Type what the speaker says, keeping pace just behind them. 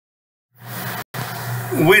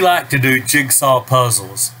We like to do jigsaw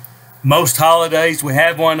puzzles. Most holidays we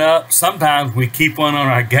have one up. Sometimes we keep one on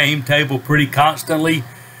our game table pretty constantly.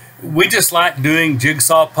 We just like doing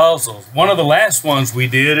jigsaw puzzles. One of the last ones we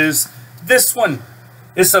did is this one.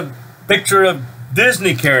 It's a picture of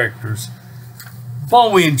Disney characters.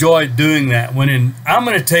 Well, we enjoyed doing that one, and I'm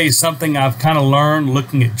going to tell you something I've kind of learned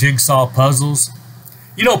looking at jigsaw puzzles.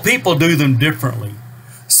 You know, people do them differently.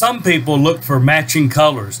 Some people look for matching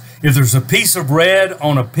colors. If there's a piece of red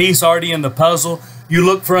on a piece already in the puzzle, you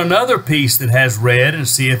look for another piece that has red and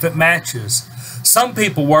see if it matches. Some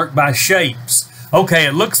people work by shapes. Okay,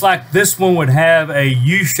 it looks like this one would have a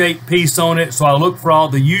U-shaped piece on it, so I look for all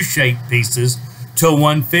the U-shaped pieces till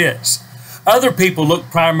one fits. Other people look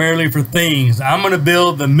primarily for things. I'm going to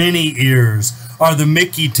build the Minnie ears or the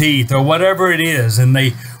Mickey teeth or whatever it is, and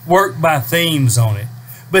they work by themes on it.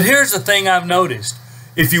 But here's the thing I've noticed.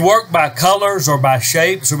 If you work by colors or by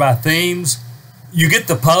shapes or by themes, you get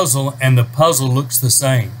the puzzle and the puzzle looks the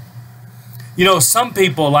same. You know, some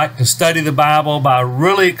people like to study the Bible by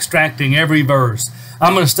really extracting every verse.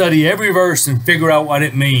 I'm going to study every verse and figure out what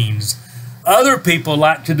it means. Other people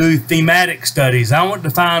like to do thematic studies. I want to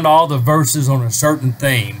find all the verses on a certain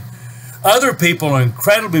theme. Other people are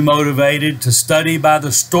incredibly motivated to study by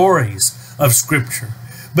the stories of Scripture.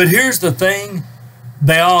 But here's the thing,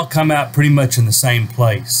 they all come out pretty much in the same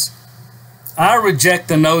place. I reject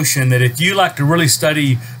the notion that if you like to really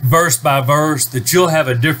study verse by verse, that you'll have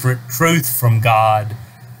a different truth from God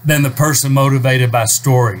than the person motivated by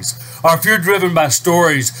stories. Or if you're driven by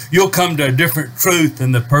stories, you'll come to a different truth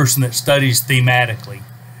than the person that studies thematically.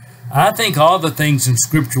 I think all the things in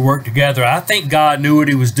Scripture work together. I think God knew what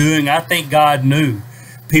He was doing. I think God knew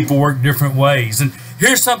people work different ways. And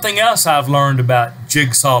here's something else I've learned about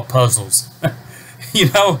jigsaw puzzles. You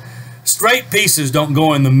know, straight pieces don't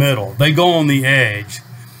go in the middle. They go on the edge.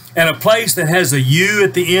 And a place that has a U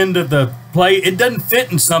at the end of the plate, it doesn't fit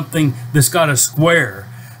in something that's got a square.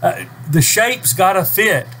 The shape's got to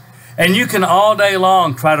fit. And you can all day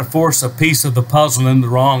long try to force a piece of the puzzle in the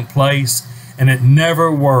wrong place, and it never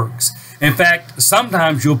works. In fact,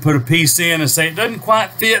 sometimes you'll put a piece in and say, it doesn't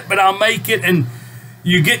quite fit, but I'll make it. And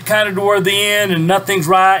you get kind of toward the end and nothing's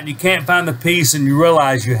right, and you can't find the piece, and you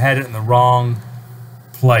realize you had it in the wrong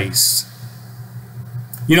place.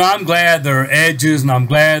 You know, I'm glad there are edges, and I'm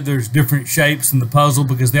glad there's different shapes in the puzzle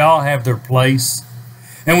because they all have their place.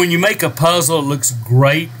 And when you make a puzzle, it looks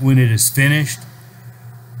great when it is finished.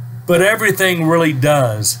 But everything really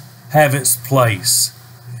does have its place.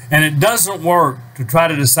 And it doesn't work to try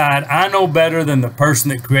to decide, I know better than the person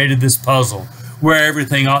that created this puzzle, where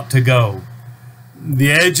everything ought to go.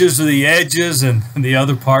 The edges are the edges, and the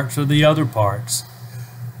other parts are the other parts.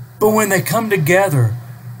 But when they come together,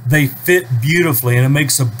 they fit beautifully, and it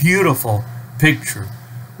makes a beautiful picture.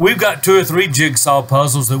 We've got 2 or 3 jigsaw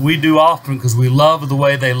puzzles that we do often because we love the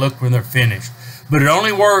way they look when they're finished. But it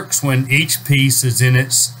only works when each piece is in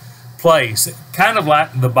its place, kind of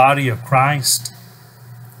like the body of Christ.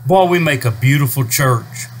 Boy, we make a beautiful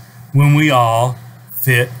church when we all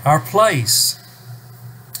fit our place.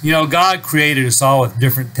 You know, God created us all with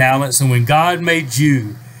different talents, and when God made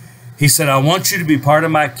you, He said, I want you to be part of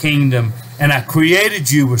my kingdom, and I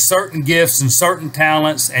created you with certain gifts and certain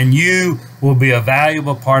talents, and you will be a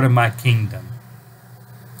valuable part of my kingdom.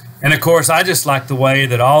 And of course, I just like the way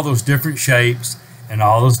that all those different shapes and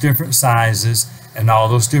all those different sizes and all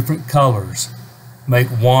those different colors make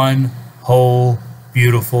one whole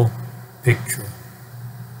beautiful picture.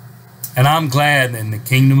 And I'm glad that in the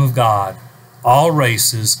kingdom of God, all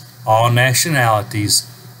races, all nationalities,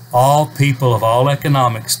 all people of all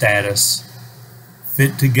economic status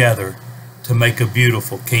fit together to make a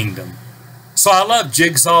beautiful kingdom. So I love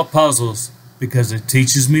jigsaw puzzles because it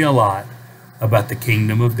teaches me a lot about the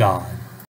kingdom of God.